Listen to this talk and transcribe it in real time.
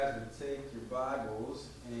guys would take your Bibles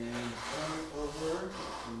and turn over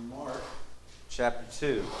to Mark chapter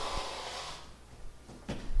 2.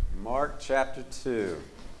 Mark chapter 2.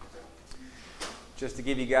 Just to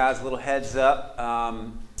give you guys a little heads up,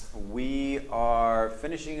 we are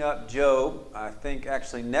finishing up Job, I think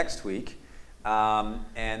actually next week. And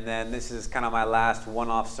then this is kind of my last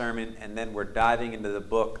one-off sermon, and then we're diving into the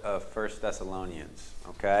book of 1 Thessalonians.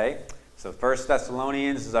 Okay? So 1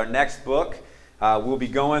 Thessalonians is our next book. We'll be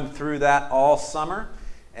going through that all summer,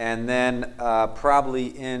 and then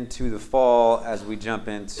probably into the fall as we jump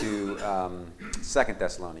into 2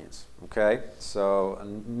 Thessalonians. Okay? So a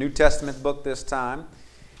New Testament book this time.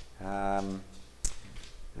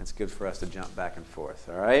 It's good for us to jump back and forth.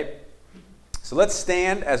 All right? So let's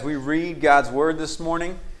stand as we read God's Word this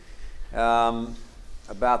morning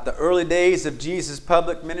about the early days of Jesus'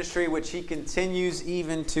 public ministry, which he continues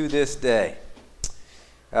even to this day.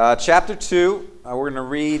 Chapter 2, we're going to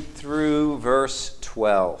read through verse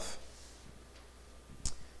 12.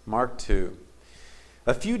 Mark 2.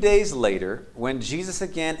 A few days later, when Jesus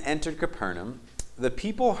again entered Capernaum, the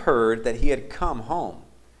people heard that he had come home.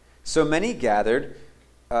 So many gathered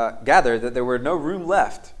that there were no room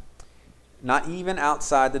left, not even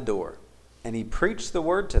outside the door, and he preached the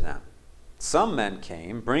word to them. Some men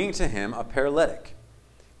came, bringing to him a paralytic,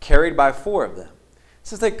 carried by 4 of them.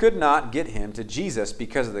 Since they could not get him to Jesus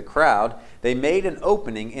because of the crowd, they made an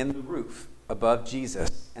opening in the roof above Jesus,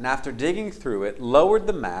 and after digging through it, lowered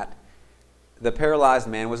the mat the paralyzed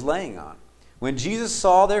man was laying on. When Jesus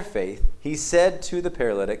saw their faith, he said to the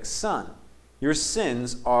paralytic, "Son, your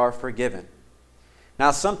sins are forgiven." Now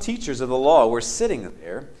some teachers of the law were sitting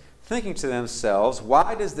there, thinking to themselves,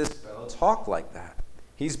 "Why does this fellow talk like that?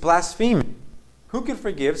 He's blaspheming. Who can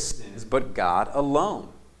forgive sins but God alone?"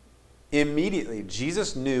 Immediately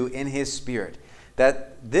Jesus knew in his spirit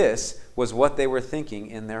that this was what they were thinking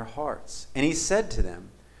in their hearts. And he said to them,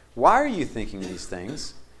 "Why are you thinking these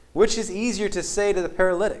things? Which is easier to say to the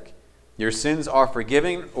paralytic, 'Your sins are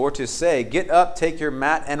forgiven,' or to say, 'Get up, take your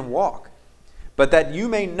mat, and walk'? But that you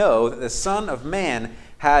may know that the Son of Man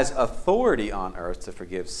has authority on earth to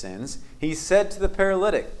forgive sins, he said to the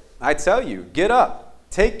paralytic, 'I tell you, get up,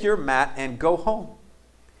 take your mat, and go home.'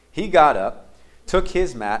 He got up, took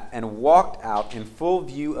his mat, and walked out in full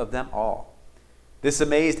view of them all. This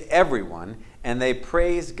amazed everyone, and they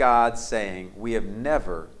praised God, saying, 'We have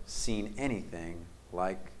never seen anything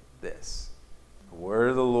like this.'" The word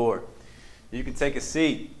of the Lord. You can take a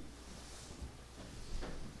seat.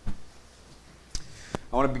 I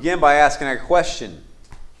want to begin by asking a question.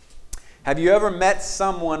 Have you ever met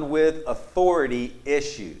someone with authority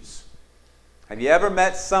issues? Have you ever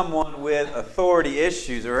met someone with authority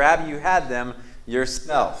issues, or have you had them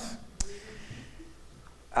yourself?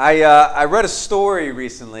 I read a story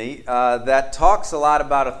recently that talks a lot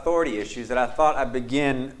about authority issues that I thought I'd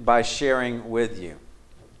begin by sharing with you.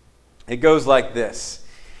 It goes like this.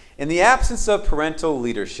 In the absence of parental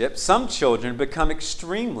leadership, some children become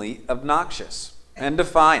extremely obnoxious and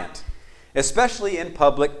defiant, especially in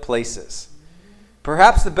public places.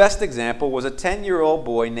 Perhaps the best example was a 10-year-old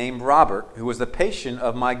boy named Robert, who was the patient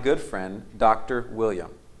of my good friend, Dr. William.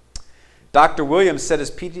 Dr. William said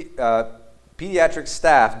his pediatric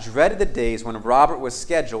staff dreaded the days when Robert was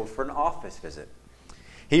scheduled for an office visit.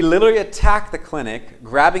 He literally attacked the clinic,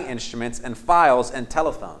 grabbing instruments and files and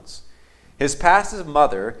telephones. His passive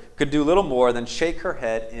mother could do little more than shake her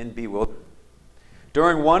head in bewilderment.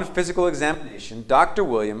 During one physical examination, Dr.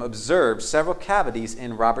 William observed several cavities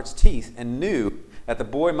in Robert's teeth and knew that the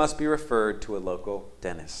boy must be referred to a local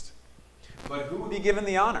dentist. But who would be given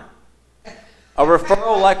the honor? A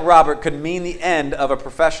referral like Robert could mean the end of a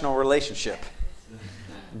professional relationship.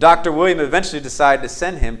 Dr. William eventually decided to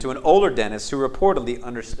send him to an older dentist who reportedly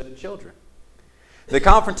understood children. The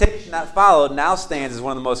confrontation that followed now stands as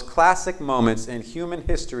one of the most classic moments in human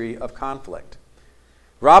history of conflict.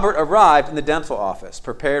 Robert arrived in the dental office,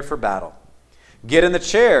 prepared for battle. "Get in the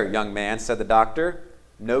chair, young man," said the doctor.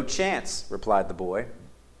 "No chance," replied the boy.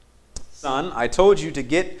 "Son, I told you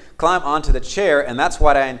to climb onto the chair, and that's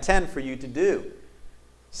what I intend for you to do,"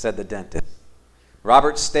 said the dentist.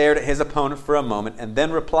 Robert stared at his opponent for a moment and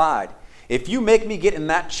then replied, "If you make me get in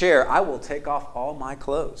that chair, I will take off all my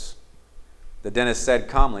clothes." The dentist said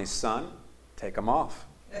calmly, "Son, take them off."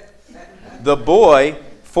 The boy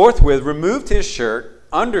forthwith removed his shirt,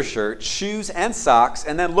 undershirt, shoes, and socks,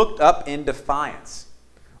 and then looked up in defiance.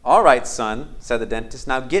 "All right, son," said the dentist,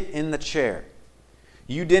 "now get in the chair."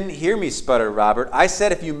 "You didn't hear me," sputtered Robert. "I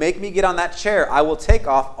said if you make me get on that chair, I will take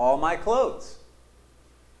off all my clothes."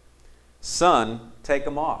 "Son, take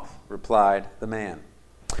them off," replied the man.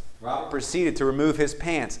 Robert proceeded to remove his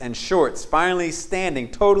pants and shorts, finally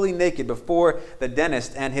standing totally naked before the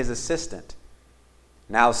dentist and his assistant.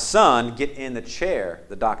 "Now, son, get in the chair,"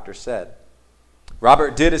 the doctor said.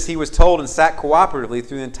 Robert did as he was told and sat cooperatively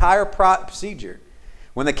through the entire procedure.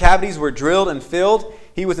 When the cavities were drilled and filled,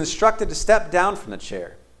 he was instructed to step down from the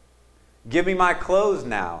chair. "Give me my clothes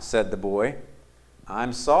now," said the boy.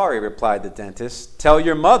 "I'm sorry," replied the dentist. "Tell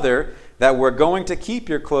your mother that we're going to keep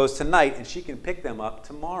your clothes tonight and she can pick them up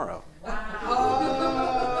tomorrow."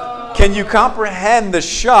 Wow. Can you comprehend the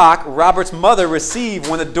shock Robert's mother received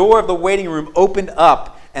when the door of the waiting room opened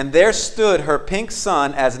up and there stood her pink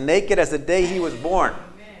son as naked as the day he was born?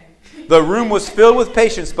 Amen. The room was filled with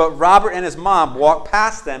patients, but Robert and his mom walked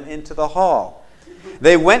past them into the hall.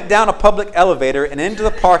 They went down a public elevator and into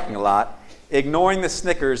the parking lot, ignoring the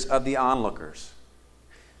snickers of the onlookers.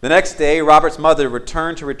 The next day, Robert's mother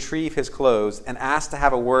returned to retrieve his clothes and asked to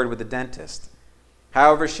have a word with the dentist.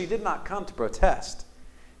 However, she did not come to protest.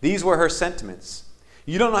 These were her sentiments.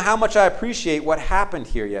 "You don't know how much I appreciate what happened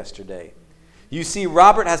here yesterday. You see,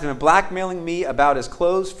 Robert has been blackmailing me about his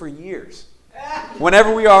clothes for years.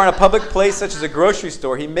 Whenever we are in a public place such as a grocery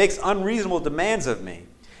store, he makes unreasonable demands of me.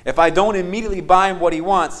 If I don't immediately buy him what he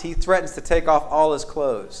wants, he threatens to take off all his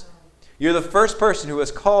clothes. You're the first person who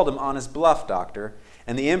has called him on his bluff, doctor,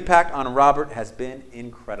 and the impact on Robert has been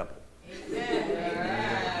incredible."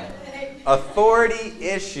 Amen. Authority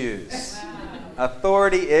issues.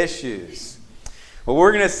 Authority issues. Well,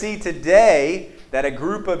 we're going to see today that a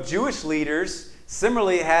group of Jewish leaders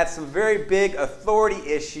similarly had some very big authority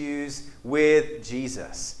issues with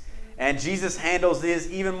Jesus. And Jesus handles this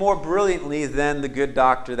even more brilliantly than the good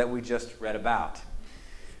doctor that we just read about.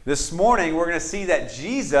 This morning, we're going to see that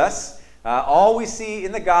Jesus, all we see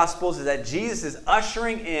in the Gospels is that Jesus is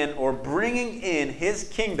ushering in or bringing in his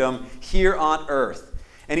kingdom here on earth.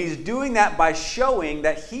 And he's doing that by showing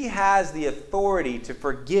that he has the authority to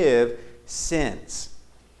forgive sins.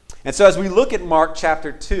 And so as we look at Mark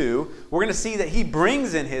chapter 2, we're going to see that he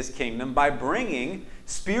brings in his kingdom by bringing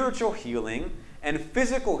spiritual healing and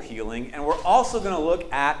physical healing. And we're also going to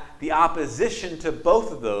look at the opposition to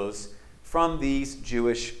both of those from these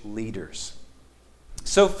Jewish leaders.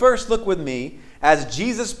 So first, look with me as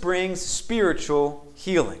Jesus brings spiritual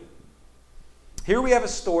healing. Here we have a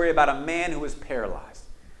story about a man who was paralyzed.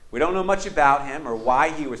 We don't know much about him or why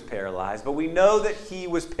he was paralyzed, but we know that he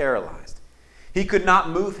was paralyzed. He could not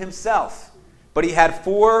move himself, but he had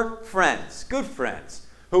 4 friends, good friends,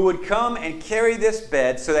 who would come and carry this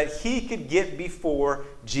bed so that he could get before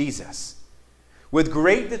Jesus. With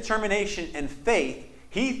great determination and faith,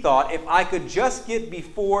 he thought, if I could just get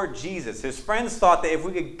before Jesus, his friends thought that if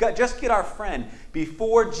we could just get our friend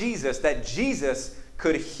before Jesus, that Jesus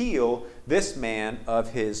could heal this man of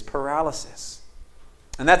his paralysis.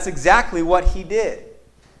 And that's exactly what he did.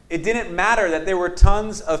 It didn't matter that there were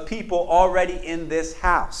tons of people already in this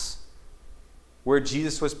house where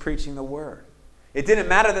Jesus was preaching the word. It didn't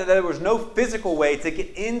matter that there was no physical way to get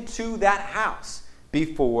into that house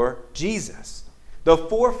before Jesus. The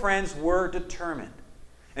 4 friends were determined.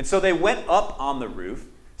 And so they went up on the roof,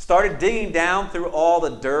 started digging down through all the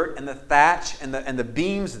dirt and the thatch and the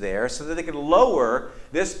beams there so that they could lower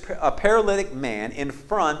this paralytic man in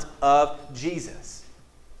front of Jesus.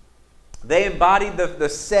 They embodied the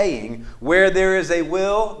saying, where there is a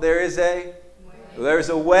will, there is a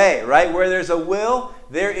way, right? Where there's a will,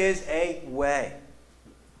 there is a way.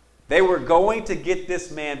 They were going to get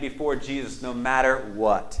this man before Jesus no matter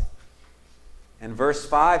what. And verse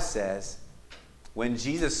 5 says, when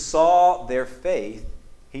Jesus saw their faith,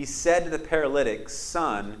 he said to the paralytic,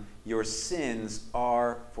 "Son, your sins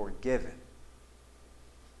are forgiven."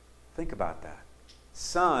 Think about that.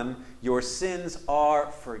 Son, your sins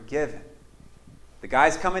are forgiven. The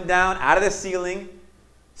guy's coming down out of the ceiling.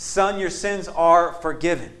 Son, your sins are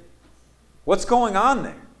forgiven. What's going on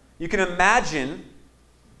there? You can imagine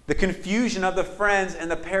the confusion of the friends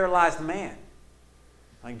and the paralyzed man.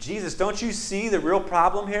 Like, Jesus, don't you see the real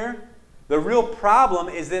problem here? The real problem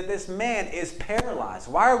is that this man is paralyzed.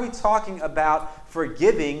 Why are we talking about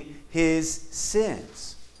forgiving his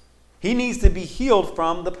sins? He needs to be healed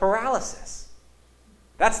from the paralysis.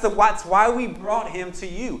 That's why we brought him to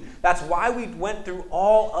you. That's why we went through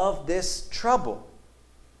all of this trouble.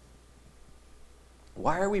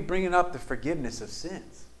 Why are we bringing up the forgiveness of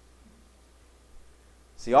sins?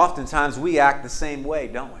 See, oftentimes we act the same way,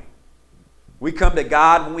 don't we? We come to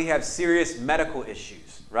God when we have serious medical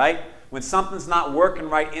issues, right? When something's not working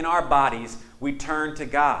right in our bodies, we turn to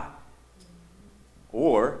God.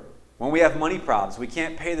 Or when we have money problems, we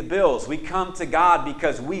can't pay the bills, we come to God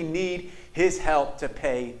because we need his help to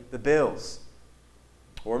pay the bills.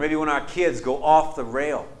 Or maybe when our kids go off the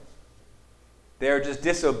rail They're just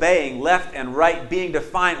disobeying left and right, being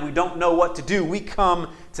defiant. We don't know what to do. We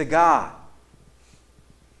come to God.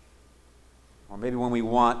 Or maybe when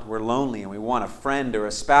we're lonely and we want a friend or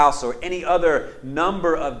a spouse or any other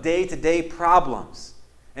number of day-to-day problems.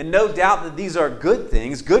 And no doubt that these are good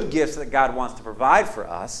things, good gifts that God wants to provide for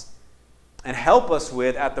us and help us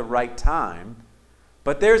with at the right time.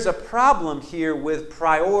 But there's a problem here with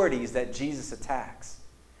priorities that Jesus attacks.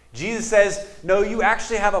 Jesus says, no, you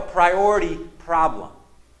actually have a priority problem.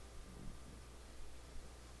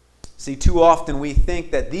 See, too often we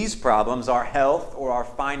think that these problems, our health or our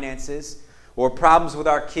finances, or problems with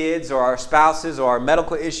our kids or our spouses or our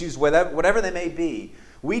medical issues, whatever they may be,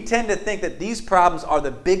 we tend to think that these problems are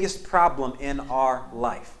the biggest problem in our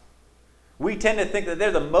life. We tend to think that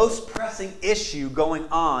they're the most pressing issue going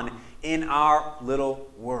on in our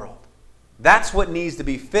little world. That's what needs to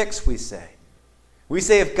be fixed, we say. We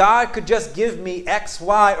say, if God could just give me X,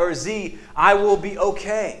 Y, or Z, I will be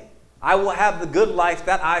okay. I will have the good life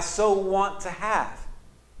that I so want to have.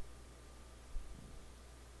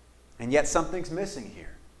 And yet something's missing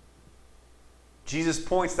here. Jesus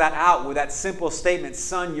points that out with that simple statement,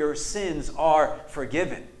 son, your sins are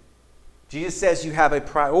forgiven. Jesus says you have a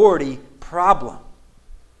priority problem.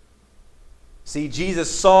 See, Jesus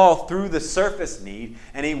saw through the surface need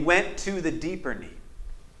and he went to the deeper need.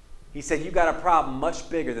 He said, you got a problem much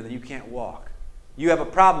bigger than you can't walk. You have a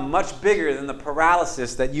problem much bigger than the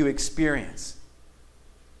paralysis that you experience.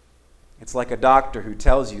 It's like a doctor who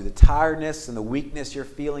tells you the tiredness and the weakness you're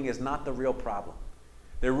feeling is not the real problem.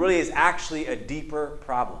 There really is actually a deeper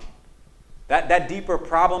problem. That deeper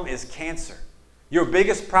problem is cancer. Your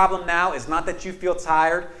biggest problem now is not that you feel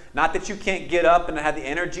tired, not that you can't get up and have the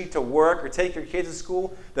energy to work or take your kids to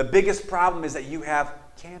school. The biggest problem is that you have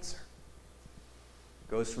cancer.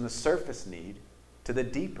 It goes from the surface need to the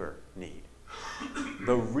deeper need,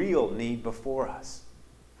 the real need before us.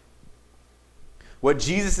 What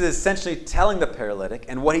Jesus is essentially telling the paralytic,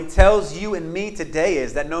 and what he tells you and me today,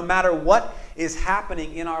 is that no matter what is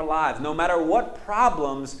happening in our lives, no matter what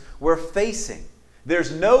problems we're facing,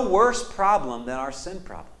 there's no worse problem than our sin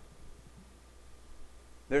problem.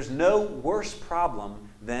 There's no worse problem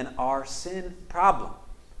than our sin problem.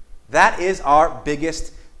 That is our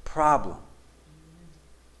biggest problem.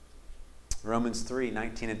 Romans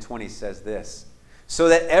 3:19 and 20 says this, so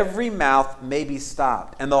that every mouth may be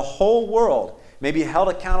stopped, and the whole world may be held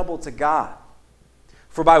accountable to God.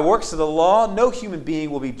 For by works of the law, no human being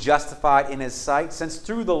will be justified in his sight, since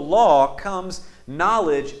through the law comes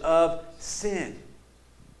knowledge of sin.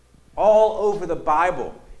 All over the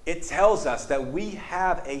Bible, it tells us that we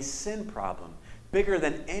have a sin problem bigger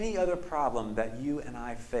than any other problem that you and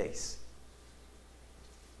I face.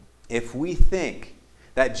 If we think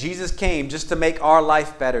that Jesus came just to make our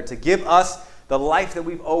life better, to give us the life that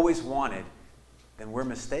we've always wanted, then we're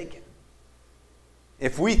mistaken.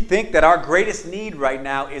 If we think that our greatest need right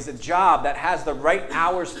now is a job that has the right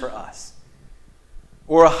hours for us,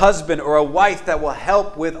 or a husband or a wife that will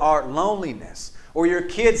help with our loneliness, or your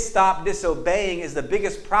kids stop disobeying is the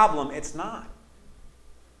biggest problem, it's not.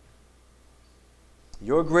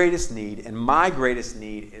 Your greatest need and my greatest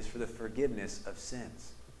need is for the forgiveness of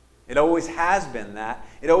sins. It always has been that.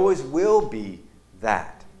 It always will be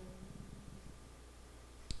that.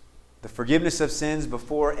 The forgiveness of sins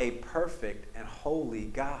before a perfect and holy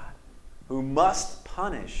God who must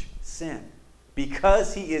punish sin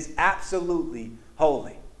because he is absolutely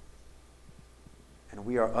holy. And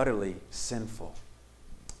we are utterly sinful.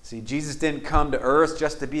 See, Jesus didn't come to earth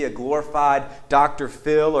just to be a glorified Dr.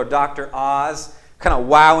 Phil or Dr. Oz, kind of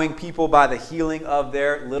wowing people by the healing of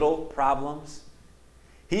their little problems.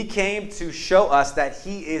 He came to show us that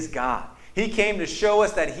he is God. He came to show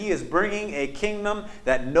us that he is bringing a kingdom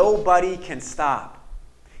that nobody can stop.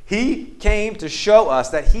 He came to show us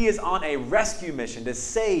that he is on a rescue mission to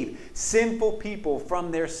save sinful people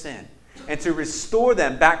from their sin and to restore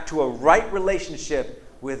them back to a right relationship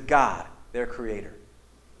with God, their Creator.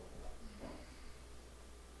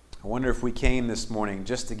 I wonder if we came this morning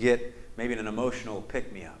just to get maybe an emotional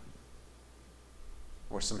pick-me-up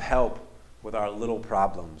or some help with our little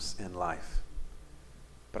problems in life.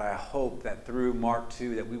 But I hope that through Mark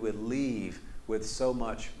 2 that we would leave with so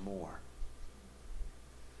much more.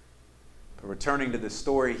 But returning to the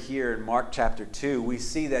story here in Mark chapter 2, we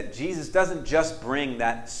see that Jesus doesn't just bring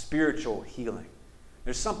that spiritual healing.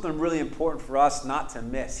 There's something really important for us not to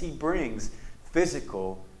miss. He brings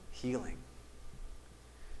physical healing.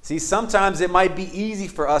 See, sometimes it might be easy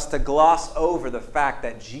for us to gloss over the fact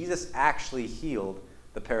that Jesus actually healed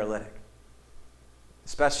the paralytic,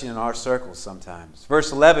 especially in our circles sometimes.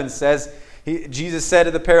 Verse 11 says, Jesus said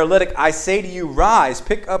to the paralytic, I say to you, rise,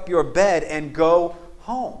 pick up your bed, and go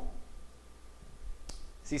home.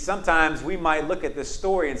 See, sometimes we might look at this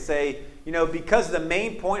story and say, because the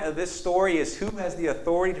main point of this story is who has the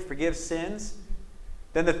authority to forgive sins,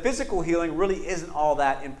 then the physical healing really isn't all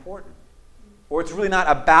that important. Or it's really not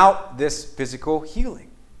about this physical healing.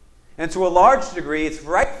 And to a large degree, it's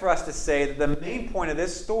right for us to say that the main point of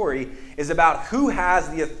this story is about who has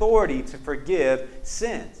the authority to forgive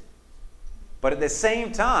sins. But at the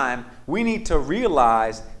same time, we need to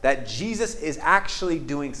realize that Jesus is actually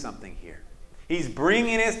doing something here. He's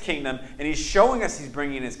bringing his kingdom, and he's showing us he's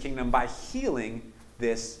bringing his kingdom by healing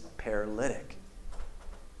this paralytic.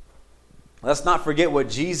 Let's not forget what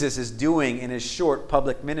Jesus is doing in his short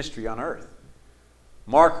public ministry on earth.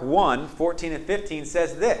 Mark 1, 14 and 15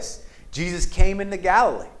 says this, Jesus came into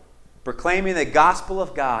Galilee, proclaiming the gospel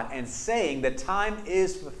of God and saying, the time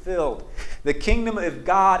is fulfilled. The kingdom of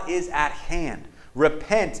God is at hand.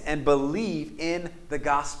 Repent and believe in the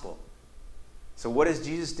gospel. So what is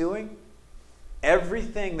Jesus doing?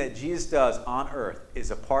 Everything that Jesus does on earth is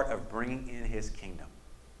a part of bringing in his kingdom.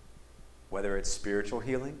 Whether it's spiritual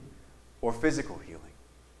healing or physical healing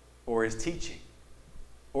or his teaching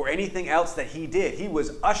or anything else that he did. He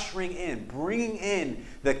was ushering in, bringing in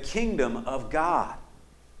the kingdom of God.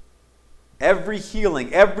 Every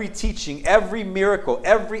healing, every teaching, every miracle,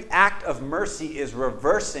 every act of mercy is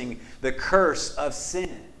reversing the curse of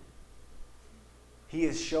sin. He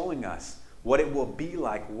is showing us what it will be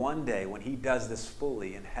like one day when he does this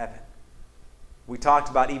fully in heaven. We talked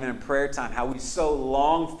about even in prayer time how we so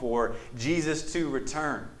long for Jesus to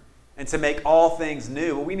return and to make all things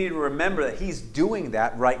new. But we need to remember that he's doing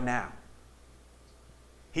that right now.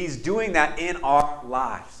 He's doing that in our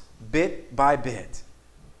lives, bit by bit.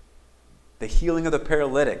 The healing of the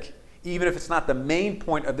paralytic, even if it's not the main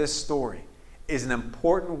point of this story, is an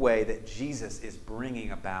important way that Jesus is bringing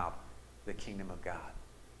about the kingdom of God.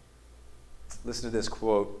 Listen to this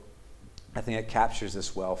quote. I think it captures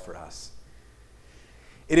this well for us.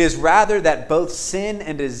 It is rather that both sin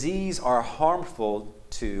and disease are harmful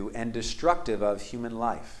to and destructive of human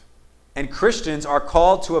life. And Christians are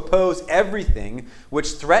called to oppose everything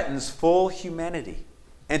which threatens full humanity,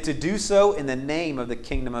 and to do so in the name of the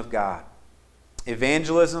kingdom of God.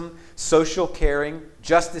 Evangelism, social caring,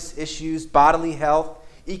 justice issues, bodily health,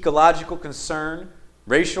 ecological concern,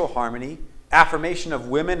 racial harmony, affirmation of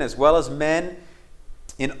women as well as men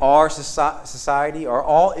in our society are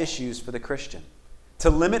all issues for the Christian. To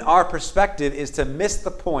limit our perspective is to miss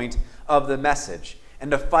the point of the message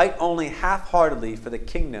and to fight only half-heartedly for the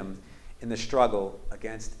kingdom in the struggle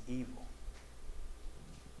against evil.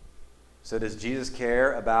 So does Jesus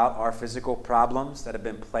care about our physical problems that have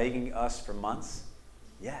been plaguing us for months?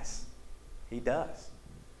 Yes, he does.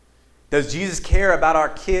 Does Jesus care about our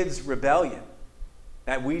kids' rebellion?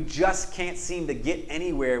 That we just can't seem to get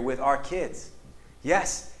anywhere with our kids?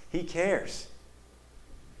 Yes, he cares.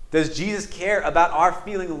 Does Jesus care about our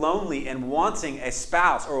feeling lonely and wanting a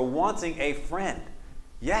spouse or wanting a friend?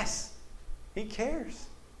 Yes, he cares.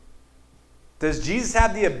 Does Jesus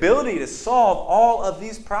have the ability to solve all of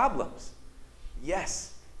these problems?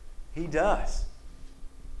 Yes, he does.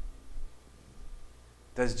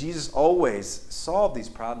 Does Jesus always solve these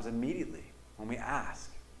problems immediately when we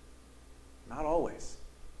ask? Not always.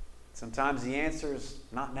 Sometimes the answer is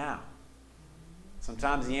not now.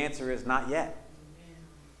 Sometimes the answer is not yet.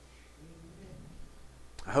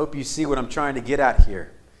 I hope you see what I'm trying to get at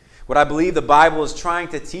here. What I believe the Bible is trying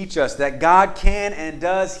to teach us, that God can and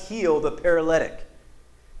does heal the paralytic,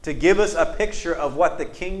 to give us a picture of what the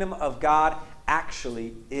kingdom of God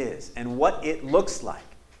actually is and what it looks like.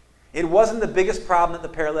 It wasn't the biggest problem that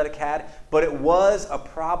the paralytic had, but it was a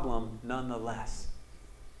problem nonetheless.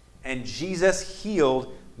 And Jesus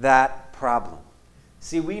healed that problem.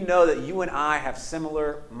 See, we know that you and I have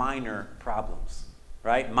similar minor problems,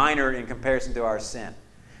 right? Minor in comparison to our sin.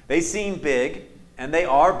 They seem big, and they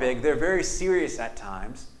are big. They're very serious at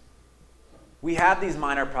times. We have these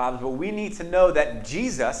minor problems, but we need to know that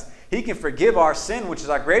Jesus, he can forgive our sin, which is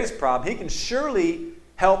our greatest problem. He can surely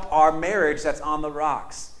help our marriage that's on the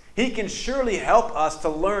rocks. He can surely help us to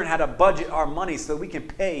learn how to budget our money so that we can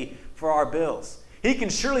pay for our bills. He can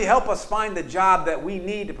surely help us find the job that we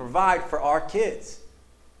need to provide for our kids.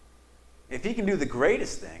 If he can do the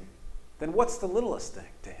greatest thing, then what's the littlest thing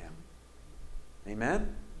to him?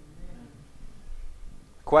 Amen?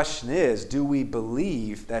 The question is, do we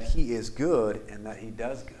believe that he is good and that he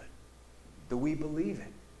does good? Do we believe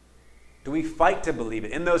it? Do we fight to believe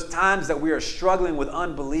it? In those times that we are struggling with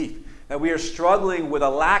unbelief, that we are struggling with a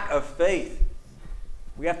lack of faith,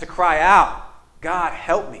 we have to cry out, God,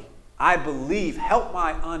 help me. I believe. Help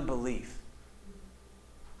my unbelief.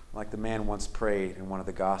 like the man once prayed in one of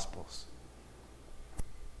the Gospels.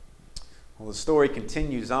 Well, the story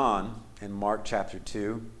continues on in Mark chapter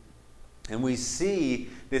 2, and we see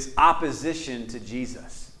this opposition to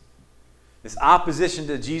Jesus. This opposition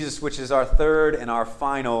to Jesus, which is our third and our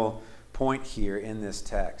final point here in this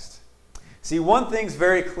text. See, one thing's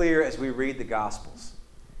very clear as we read the Gospels,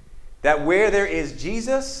 that where there is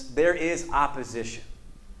Jesus, there is opposition.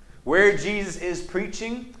 Where Jesus is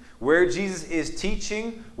preaching, where Jesus is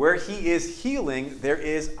teaching, where he is healing, there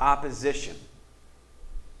is opposition.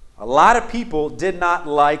 A lot of people did not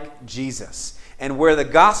like Jesus. And where the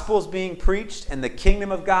gospel is being preached and the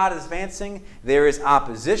kingdom of God is advancing, there is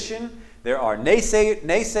opposition, there are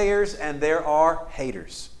naysayers, and there are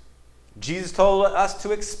haters. Jesus told us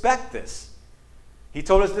to expect this. He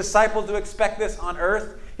told his disciples to expect this on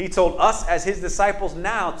earth. He told us as his disciples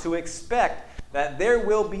now to expect that there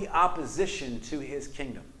will be opposition to his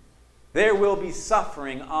kingdom. There will be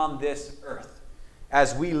suffering on this earth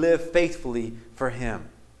as we live faithfully for him.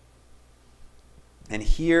 And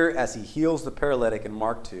here, as he heals the paralytic in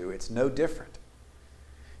Mark 2, it's no different.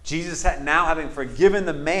 Jesus, now having forgiven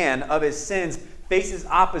the man of his sins, faces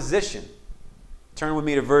opposition. Turn with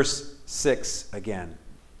me to verse 6 again.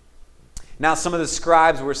 Now some of the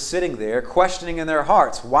scribes were sitting there, questioning in their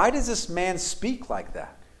hearts, "Why does this man speak like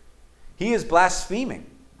that? He is blaspheming.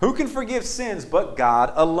 Who can forgive sins but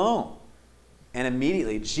God alone?" And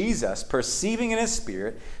immediately Jesus, perceiving in his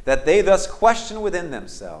spirit that they thus questioned within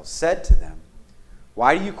themselves, said to them,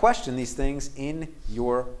 "Why do you question these things in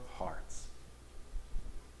your hearts?"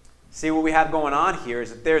 See, what we have going on here is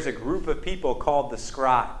that there's a group of people called the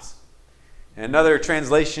scribes. In another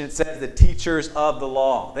translation, it says the teachers of the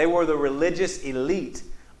law. They were the religious elite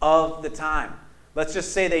of the time. Let's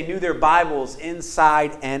just say they knew their Bibles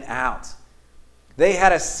inside and out. They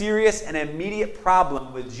had a serious and immediate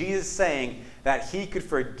problem with Jesus saying that he could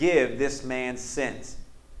forgive this man's sins.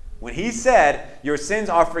 When he said, "Your sins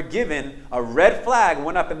are forgiven," a red flag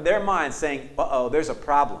went up in their mind saying, uh-oh, there's a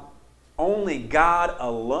problem. Only God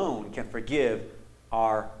alone can forgive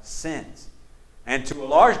our sins. And to a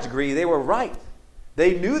large degree, they were right.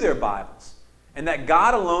 They knew their Bibles and that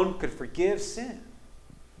God alone could forgive sin.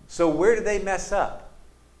 So where did they mess up?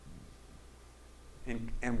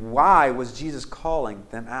 And why was Jesus calling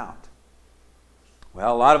them out?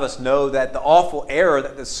 Well, a lot of us know that the awful error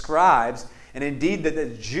that the scribes and indeed that the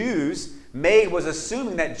Jews made was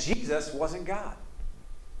assuming that Jesus wasn't God.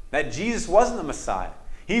 That Jesus wasn't the Messiah.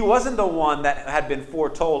 He wasn't the one that had been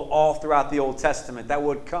foretold all throughout the Old Testament that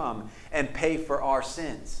would come and pay for our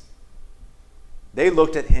sins. They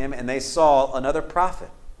looked at him and they saw another prophet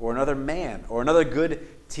or another man or another good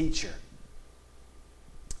teacher.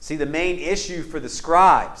 See, the main issue for the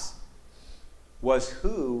scribes was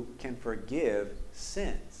who can forgive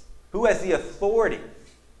sins? Who has the authority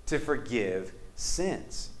to forgive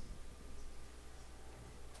sins?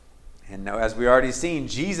 And now, as we already seen,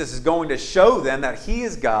 Jesus is going to show them that he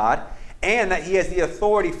is God and that he has the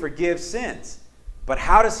authority to forgive sins. But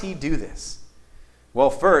how does he do this? Well,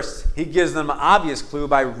 first, he gives them an obvious clue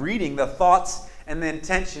by reading the thoughts and the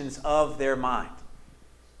intentions of their mind.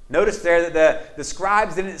 Notice there that the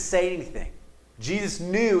scribes didn't say anything. Jesus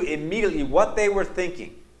knew immediately what they were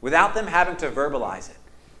thinking without them having to verbalize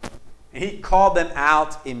it. And he called them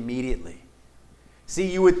out immediately. See,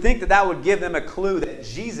 you would think that that would give them a clue that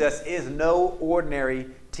Jesus is no ordinary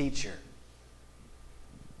teacher.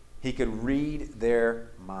 He could read their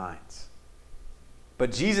minds.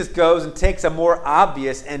 But Jesus goes and takes a more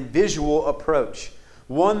obvious and visual approach,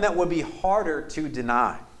 one that would be harder to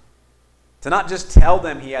deny. To not just tell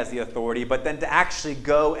them he has the authority, but then to actually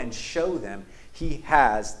go and show them he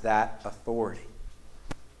has that authority.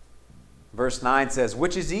 Verse 9 says,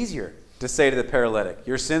 "Which is easier? To say to the paralytic,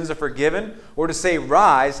 'Your sins are forgiven,' or to say,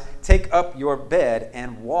 'Rise, take up your bed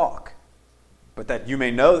and walk'? But that you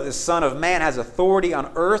may know that the Son of Man has authority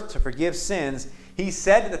on earth to forgive sins, he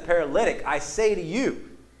said to the paralytic, 'I say to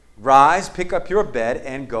you, rise, pick up your bed,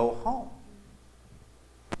 and go home.'"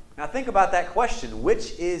 Now think about that question.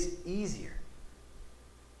 Which is easier?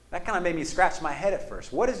 That kind of made me scratch my head at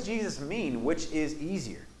first. What does Jesus mean, which is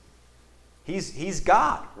easier? He's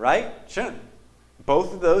God, right? Shouldn't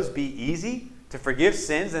both of those be easy? To forgive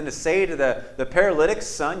sins and to say to the paralytic,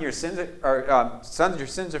 son, your sins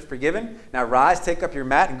are forgiven. Now rise, take up your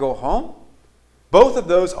mat, and go home. Both of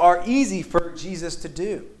those are easy for Jesus to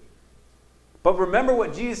do. But remember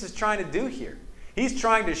what Jesus is trying to do here. He's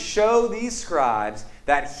trying to show these scribes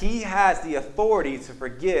that he has the authority to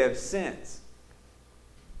forgive sins.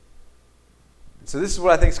 So this is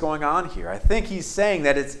what I think is going on here. I think he's saying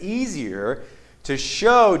that it's easier to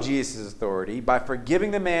show Jesus' authority by forgiving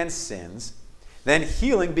the man's sins than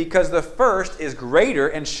healing because the first is greater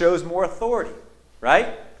and shows more authority,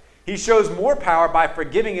 right? He shows more power by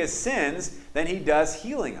forgiving his sins than he does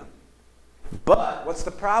healing them. But what's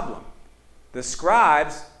the problem? The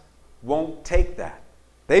scribes won't take that.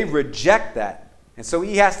 They reject that. And so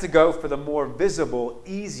he has to go for the more visible,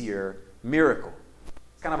 easier miracle.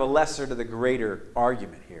 It's kind of a lesser to the greater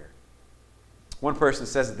argument here. One person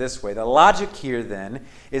says it this way: the logic here then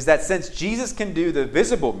is that since Jesus can do the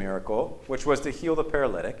visible miracle, which was to heal the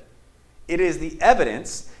paralytic, it is the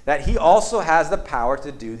evidence that he also has the power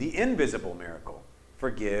to do the invisible miracle,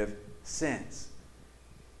 forgive sins.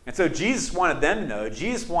 And so Jesus wanted them to know,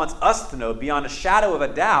 Jesus wants us to know beyond a shadow of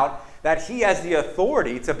a doubt that he has the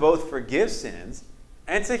authority to both forgive sins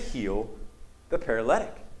and to heal the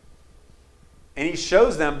paralytic. And he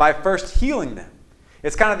shows them by first healing them.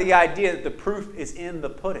 It's kind of the idea that the proof is in the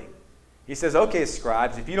pudding. He says, okay,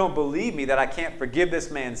 scribes, if you don't believe me that I can't forgive this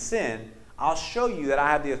man's sin, I'll show you that I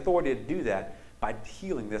have the authority to do that by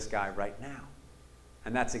healing this guy right now.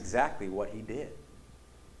 And that's exactly what he did.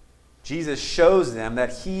 Jesus shows them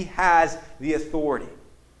that he has the authority.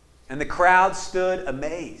 And the crowd stood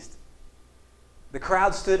amazed. The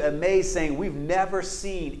crowd stood amazed, saying, we've never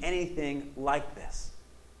seen anything like this.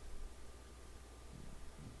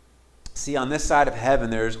 See, on this side of heaven,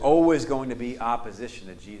 there's always going to be opposition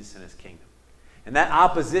to Jesus and his kingdom. And that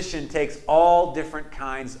opposition takes all different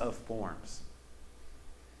kinds of forms.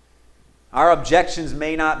 Our objections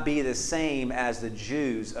may not be the same as the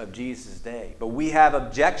Jews of Jesus' day, but we have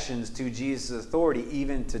objections to Jesus' authority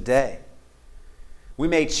even today. We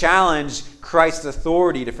may challenge Christ's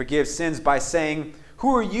authority to forgive sins by saying,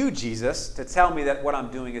 who are you, Jesus, to tell me that what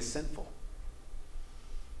I'm doing is sinful?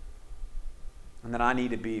 And that I need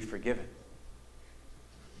to be forgiven.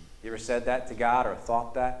 You ever said that to God or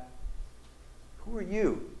thought that? Who are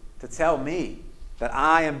you to tell me that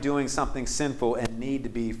I am doing something sinful and need to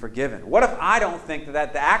be forgiven? What if I don't think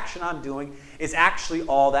that the action I'm doing is actually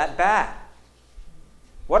all that bad?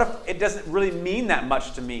 What if it doesn't really mean that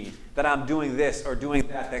much to me that I'm doing this or doing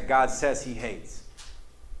that God says he hates?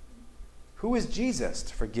 Who is Jesus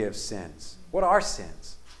to forgive sins? What are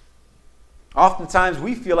sins? Oftentimes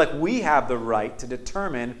we feel like we have the right to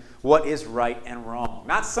determine what is right and wrong,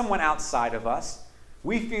 not someone outside of us.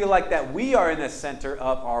 We feel like that we are in the center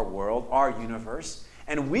of our world, our universe,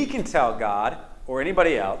 and we can tell God, or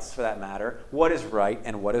anybody else for that matter, what is right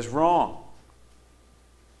and what is wrong.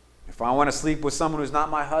 If I want to sleep with someone who's not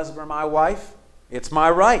my husband or my wife, it's my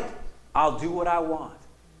right. I'll do what I want.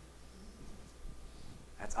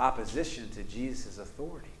 That's opposition to Jesus'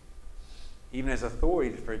 authority, even his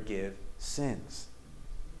authority to forgive sins.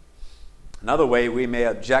 Another way we may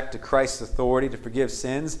object to Christ's authority to forgive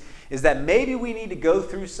sins is that maybe we need to go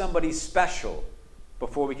through somebody special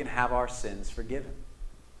before we can have our sins forgiven.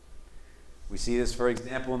 We see this, for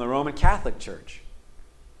example, in the Roman Catholic Church.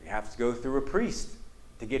 You have to go through a priest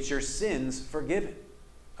to get your sins forgiven,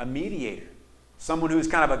 a mediator, someone who's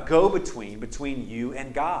kind of a go-between between you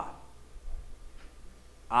and God.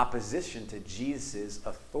 Opposition to Jesus'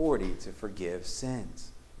 authority to forgive sins.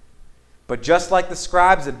 But just like the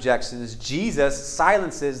scribes' objections, Jesus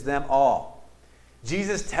silences them all.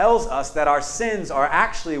 Jesus tells us that our sins are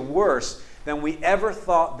actually worse than we ever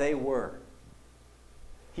thought they were.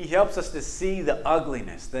 He helps us to see the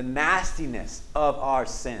ugliness, the nastiness of our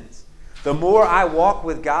sins. The more I walk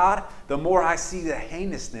with God, the more I see the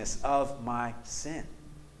heinousness of my sin.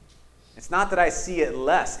 It's not that I see it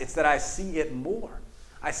less, it's that I see it more.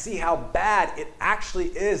 I see how bad it actually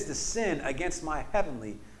is to sin against my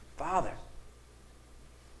heavenly Father.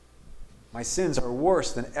 My sins are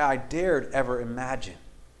worse than I dared ever imagine.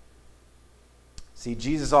 See,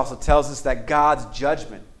 Jesus also tells us that God's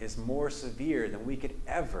judgment is more severe than we could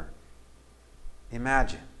ever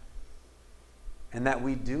imagine. And that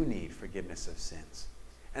we do need forgiveness of sins.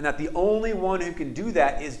 And that the only one who can do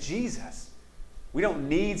that is Jesus. We don't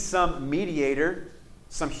need some mediator,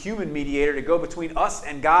 some human mediator to go between us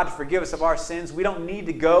and God to forgive us of our sins. We don't need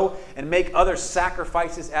to go and make other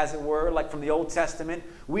sacrifices, as it were, like from the Old Testament.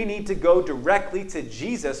 We need to go directly to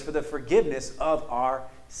Jesus for the forgiveness of our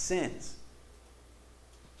sins.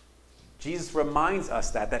 Jesus reminds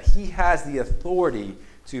us that he has the authority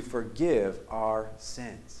to forgive our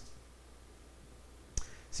sins.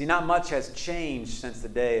 See, not much has changed since the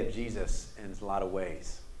day of Jesus in a lot of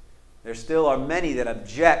ways. There still are many that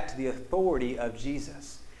object to the authority of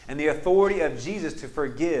Jesus and the authority of Jesus to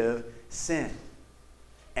forgive sin.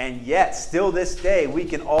 And yet, still this day, we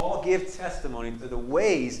can all give testimony to the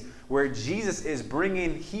ways where Jesus is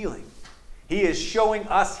bringing healing. He is showing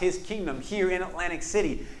us his kingdom here in Atlantic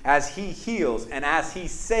City as he heals and as he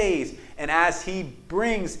saves and as he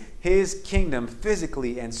brings his kingdom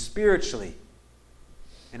physically and spiritually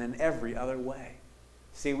and in every other way.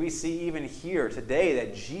 See, we see even here today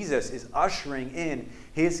that Jesus is ushering in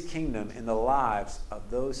his kingdom in the lives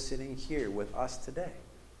of those sitting here with us today.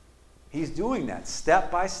 He's doing that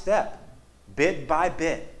step by step, bit by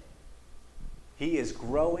bit. He is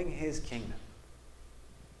growing his kingdom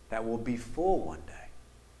that will be full one day.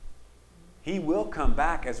 He will come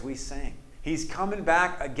back as we sang. He's coming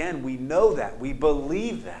back again. We know that. We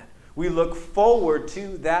believe that. We look forward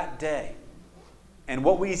to that day. And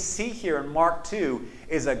what we see here in Mark 2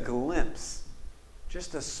 is a glimpse,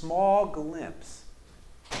 just a small glimpse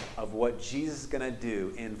of what Jesus is going to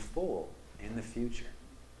do in full in the future.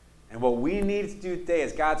 And what we need to do today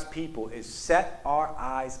as God's people is set our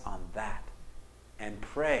eyes on that and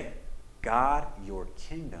pray, God, your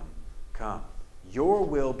kingdom come. Your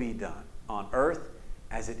will be done on earth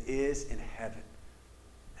as it is in heaven.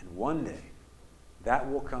 And one day, that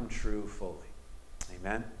will come true fully.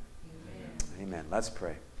 Amen? Amen. Let's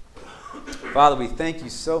pray. Father, we thank you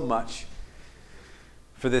so much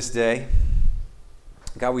for this day.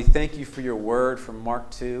 God, we thank you for your word from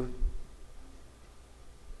Mark 2.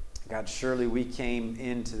 God, surely we came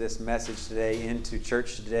into this message today, into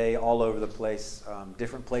church today, all over the place,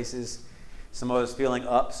 different places. Some of us feeling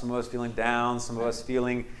up, some of us feeling down, some of us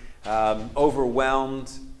feeling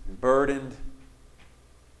overwhelmed, burdened.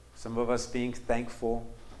 Some of us being thankful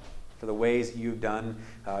for the ways you've done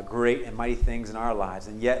great and mighty things in our lives.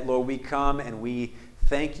 And yet, Lord, we come and we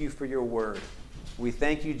thank you for your word. We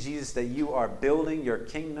thank you, Jesus, that you are building your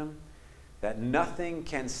kingdom, that nothing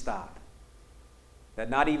can stop, that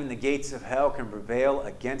not even the gates of hell can prevail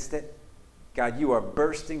against it. God, you are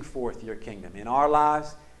bursting forth your kingdom in our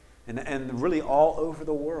lives and really all over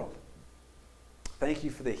the world. Thank you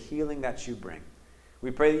for the healing that you bring.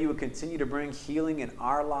 We pray that you would continue to bring healing in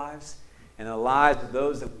our lives and the lives of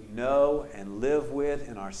those that we know and live with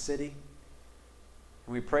in our city.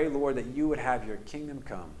 And we pray, Lord, that you would have your kingdom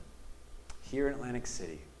come here in Atlantic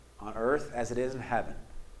City, on earth as it is in heaven.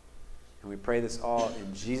 And we pray this all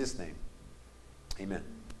in Jesus' name. Amen.